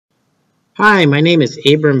Hi, my name is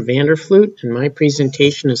Abram Vanderfloot, and my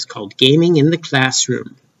presentation is called Gaming in the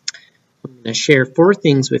Classroom. I'm going to share 4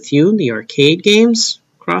 things with you: the arcade games,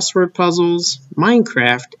 crossword puzzles,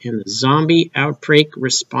 Minecraft, and the Zombie Outbreak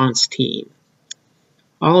Response Team.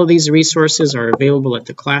 All of these resources are available at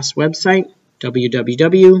the class website,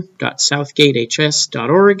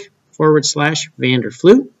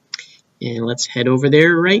 www.southgatehs.org/Vanderfloot, and let's head over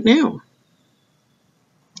there right now.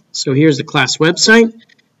 So here's the class website.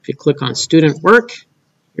 If you click on Student Work,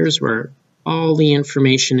 here's where all the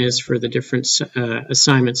information is for the different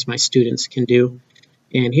assignments my students can do.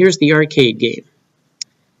 And here's the arcade game.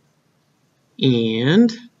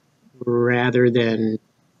 And rather than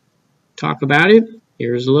talk about it,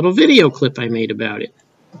 here's a little video clip I made about it.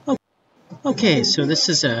 Okay, so this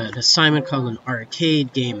is an assignment called an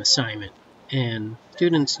arcade game assignment. And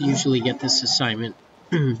students usually get this assignment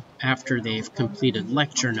after they've completed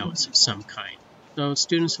lecture notes of some kind. So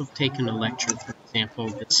students have taken a lecture, for example,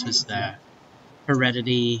 this is the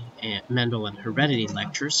heredity and Mendel and heredity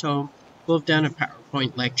lecture. So we'll have done a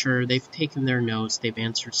PowerPoint lecture, they've taken their notes, they've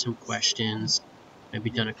answered some questions, maybe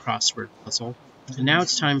done a crossword puzzle, and now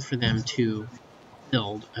it's time for them to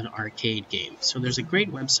build an arcade game. So there's a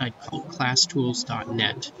great website called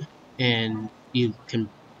classtools.net, and you can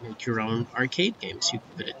make your own arcade games. You can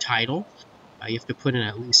put a title, you have to put in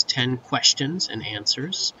at least 10 questions and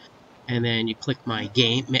answers, and then you click my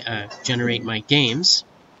game, generate my games.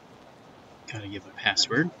 Gotta give a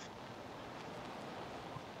password,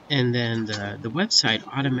 and then the website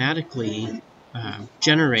automatically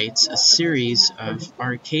generates a series of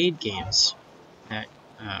arcade games that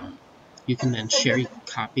you can then share. You can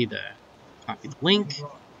copy the link,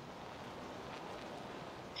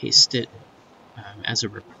 paste it as a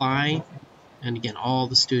reply, and again, all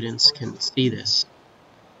the students can see this.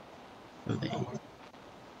 So they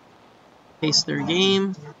paste their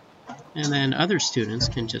game, and then other students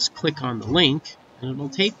can just click on the link, and it will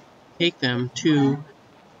take them to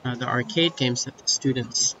the arcade games that the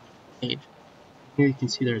students made. Here you can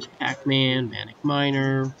see there's Pac-Man, Manic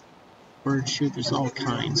Miner, Word Shoot, there's all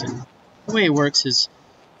kinds. And the way it works is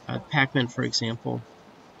Pac-Man, for example,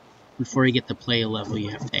 before you get to play a level, you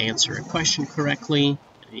have to answer a question correctly.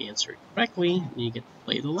 If you answer it correctly, you get to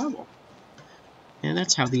play the level. And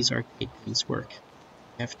that's how these arcade games work.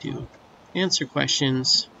 You have to answer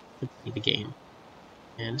questions to play the game.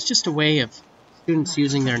 And it's just a way of students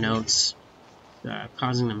using their notes,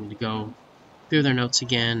 causing them to go through their notes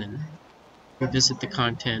again and revisit the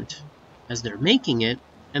content as they're making it,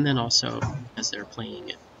 and then also as they're playing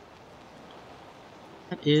it.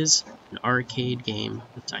 That is an arcade game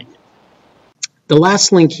assignment. The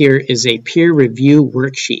last link here is a peer review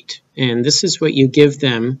worksheet, and this is what you give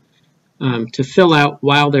them to fill out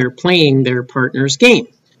while they're playing their partner's game.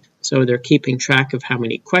 So they're keeping track of how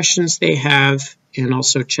many questions they have and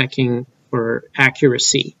also checking for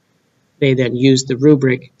accuracy. They then use the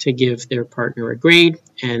rubric to give their partner a grade,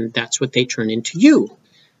 and that's what they turn into you.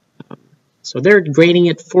 So they're grading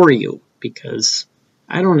it for you, because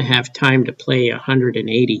I don't have time to play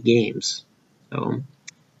 180 games. So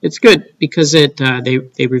it's good because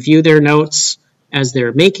they review their notes as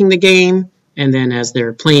they're making the game and then as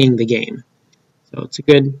they're playing the game. So it's a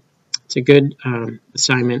good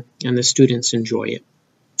assignment, and the students enjoy it.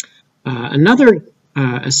 Another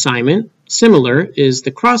assignment, similar, is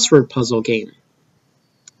the crossword puzzle game.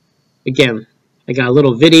 Again, I got a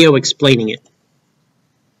little video explaining it.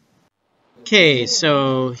 Okay,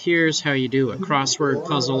 so here's how you do a crossword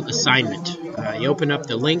puzzle assignment. You open up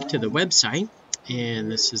the link to the website,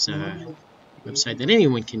 and this is a website that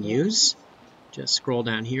anyone can use. Just scroll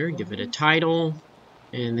down here, give it a title,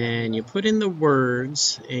 and then you put in the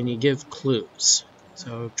words and you give clues.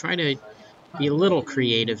 So try to be a little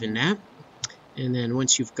creative in that. And then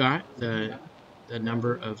once you've got the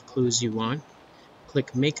number of clues you want,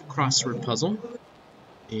 click Make a Crossword Puzzle,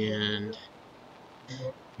 and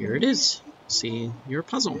here it is. See your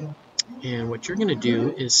puzzle. And what you're going to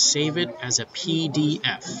do is save it as a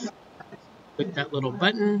PDF. Click that little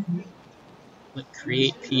button, click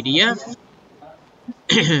Create PDF,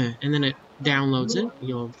 and then it downloads it.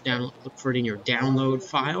 You'll look for it in your download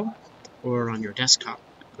file or on your desktop.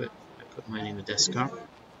 I put mine in the desktop.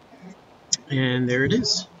 And there it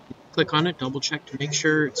is. Click on it, double check to make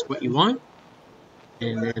sure it's what you want,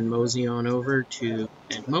 and then mosey on over to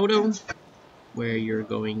Edmodo, where you're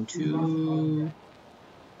going to,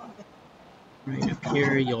 right up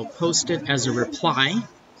here, you'll post it as a reply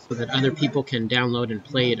so that other people can download and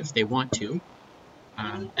play it if they want to,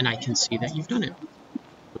 and I can see that you've done it.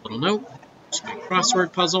 A little note, just make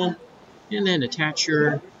crossword puzzle, and then attach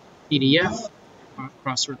your PDF,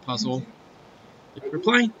 crossword puzzle, click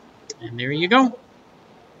reply, And there you go.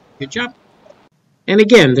 Good job. And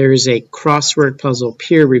again, there is a crossword puzzle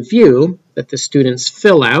peer review that the students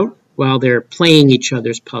fill out while they're playing each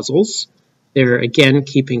other's puzzles. They're again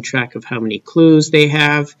keeping track of how many clues they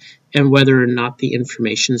have and whether or not the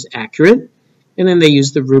information is accurate. And then they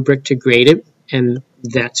use the rubric to grade it, and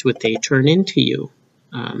that's what they turn into you.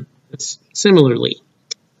 Similarly,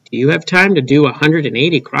 do you have time to do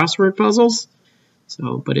 180 crossword puzzles?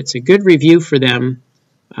 But it's a good review for them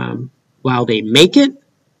while they make it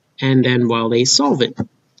and then while they solve it.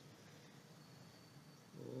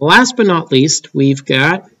 Last but not least, we've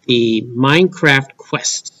got the Minecraft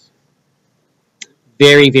quests.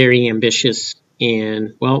 Very, very ambitious,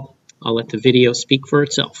 and well, I'll let the video speak for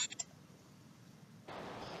itself.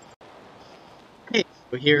 Okay,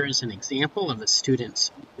 so here is an example of a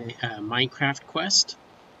student's Minecraft quest.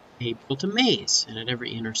 They built a maze, and at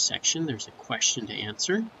every intersection there's a question to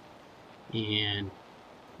answer, and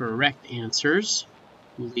correct answers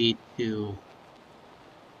lead to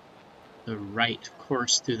the right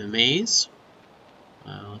course through the maze.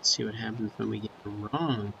 Let's see what happens when we get the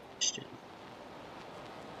wrong question.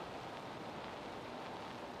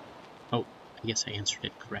 Oh, I guess I answered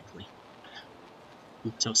it correctly.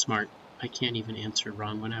 I'm so smart. I can't even answer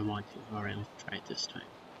wrong when I want to. Alright, let's try it this time.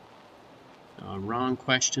 Wrong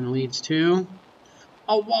question leads to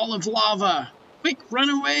a wall of lava. Quick, run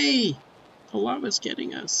away! The lava's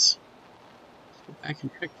getting us. Let's go back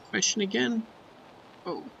and check the question again.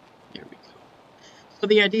 Oh, there we go. So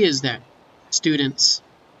the idea is that students,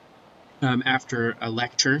 after a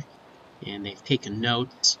lecture, and they've taken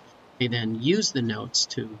notes, they then use the notes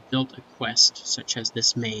to build a quest, such as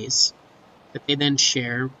this maze, that they then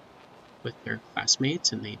share with their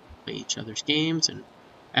classmates, and they play each other's games, and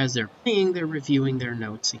as they're playing, they're reviewing their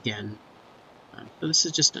notes again. So this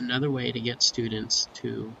is just another way to get students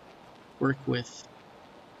to work with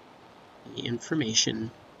the information.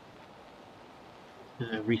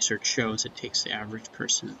 The research shows it takes the average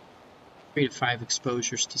person 3 to 5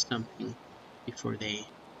 exposures to something before they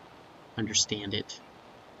understand it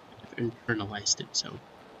and internalized it. So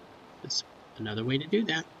it's another way to do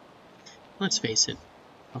that. Let's face it,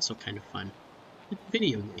 also kind of fun. It's a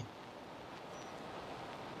video game.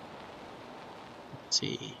 Let's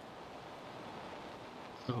see.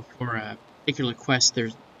 So for a particular quest,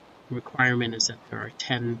 there's the requirement is that there are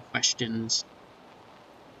 10 questions.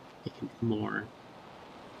 They can do more.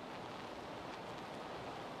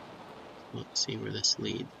 Let's see where this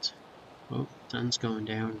leads. Oh, sun's going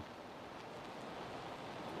down.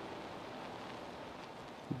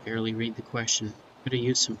 Barely read the question. Could have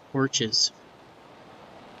used some torches.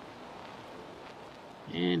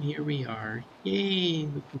 And here we are. Yay!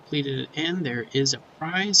 We completed it, and there is a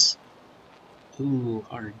prize. Ooh,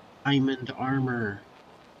 our diamond armor.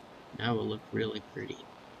 Now will look really pretty.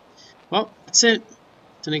 Well, that's it.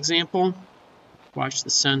 It's an example. Watch the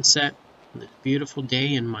sunset on this beautiful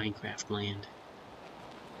day in Minecraft land.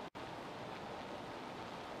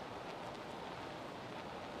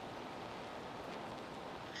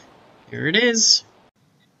 Here it is.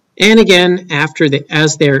 And again,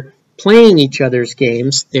 as they're playing each other's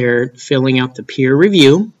games, they're filling out the peer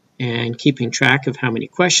review and keeping track of how many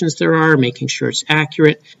questions there are, making sure it's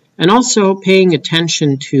accurate, and also paying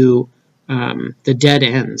attention to the dead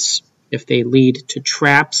ends. If they lead to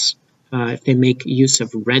traps, if they make use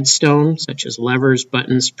of redstone, such as levers,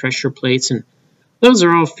 buttons, pressure plates, and those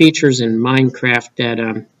are all features in Minecraft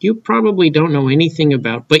that you probably don't know anything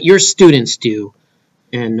about, but your students do.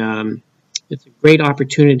 And it's a great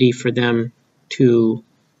opportunity for them to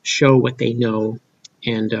show what they know.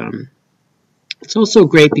 And it's also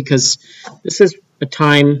great because this is a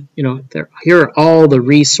time, here are all the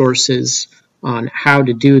resources on how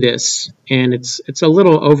to do this. And it's a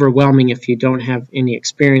little overwhelming if you don't have any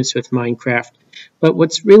experience with Minecraft. But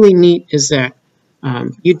what's really neat is that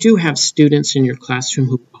you do have students in your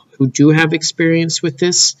classroom who do have experience with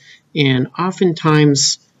this. And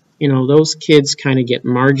oftentimes, those kids kind of get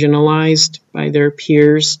marginalized by their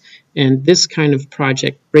peers, and this kind of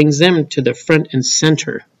project brings them to the front and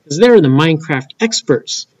center because they're the Minecraft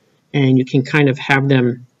experts, and you can kind of have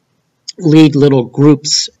them lead little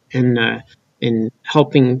groups in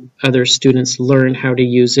helping other students learn how to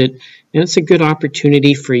use it. And it's a good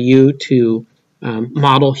opportunity for you to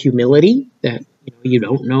model humility, that you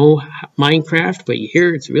don't know Minecraft, but you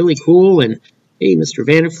hear it's really cool, and hey, Mr.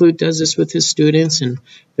 Vanderfloot does this with his students, and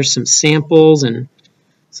there's some samples, and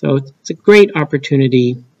so it's a great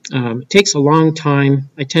opportunity. It takes a long time.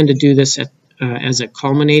 I tend to do this as a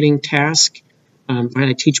culminating task.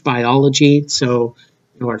 I teach biology, so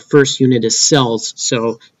our first unit is cells,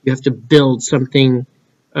 so you have to build something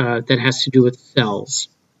that has to do with cells.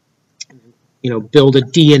 build a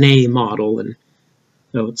DNA model, and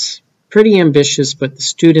so it's pretty ambitious, but the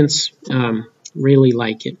students really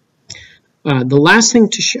like it. The last thing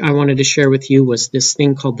I wanted to share with you was this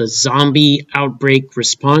thing called the Zombie Outbreak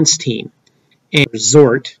Response Team. And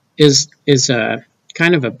Resort is a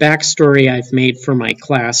kind of a backstory I've made for my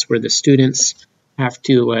class where the students have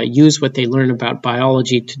to use what they learn about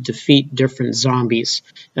biology to defeat different zombies.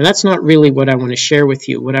 And that's not really what I want to share with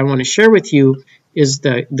you. What I want to share with you is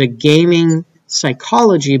the gaming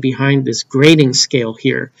psychology behind this grading scale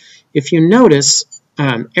here. If you notice,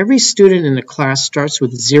 every student in the class starts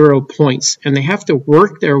with 0 points, and they have to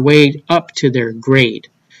work their way up to their grade.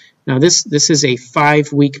 Now this is a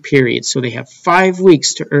 5-week period, so they have 5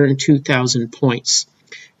 weeks to earn 2,000 points.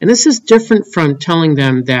 And this is different from telling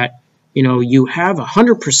them that you have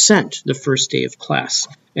 100% the first day of class,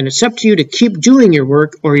 and it's up to you to keep doing your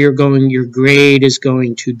work or your grade is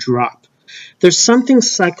going to drop. There's something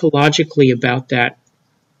psychologically about that.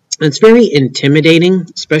 It's very intimidating,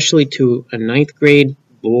 especially to a 9th grade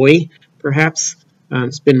boy, perhaps.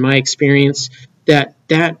 It's been my experience that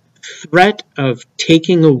threat of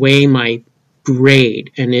taking away my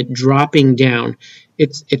grade and it dropping down,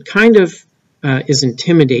 it kind of is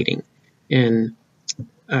intimidating. And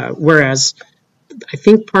whereas I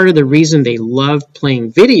think part of the reason they love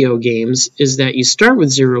playing video games is that you start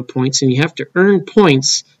with 0 points and you have to earn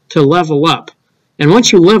points to level up. And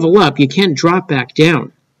once you level up, you can't drop back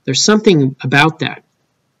down. There's something about that.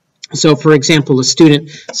 So, for example, a student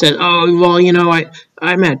said, "Oh, well,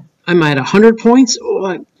 I'm at 100 points.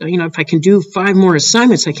 Oh, if I can do 5 more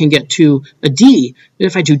assignments, I can get to a D. And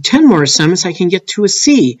if I do 10 more assignments, I can get to a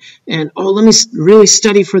C. And let me really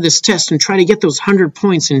study for this test and try to get those 100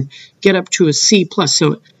 points and get up to a C+."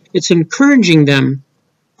 So it's encouraging them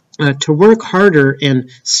to work harder and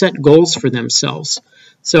set goals for themselves.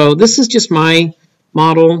 So this is just my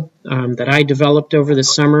model that I developed over the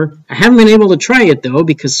summer. I haven't been able to try it, though,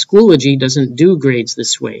 because Schoology doesn't do grades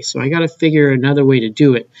this way. So I got to figure another way to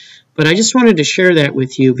do it. But I just wanted to share that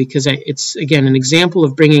with you because it's, again, an example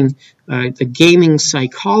of bringing the gaming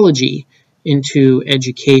psychology into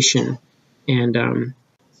education. And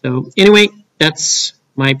so anyway, that's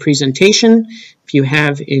my presentation. If you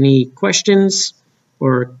have any questions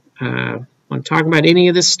or want to talk about any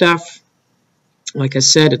of this stuff, like I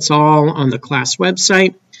said, it's all on the class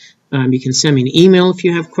website. You can send me an email if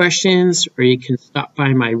you have questions, or you can stop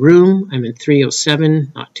by my room. I'm in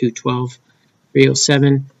 307, not 212,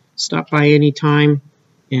 307. Stop by anytime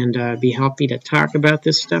and be happy to talk about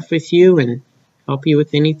this stuff with you and help you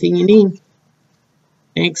with anything you need.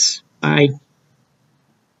 Thanks. Bye.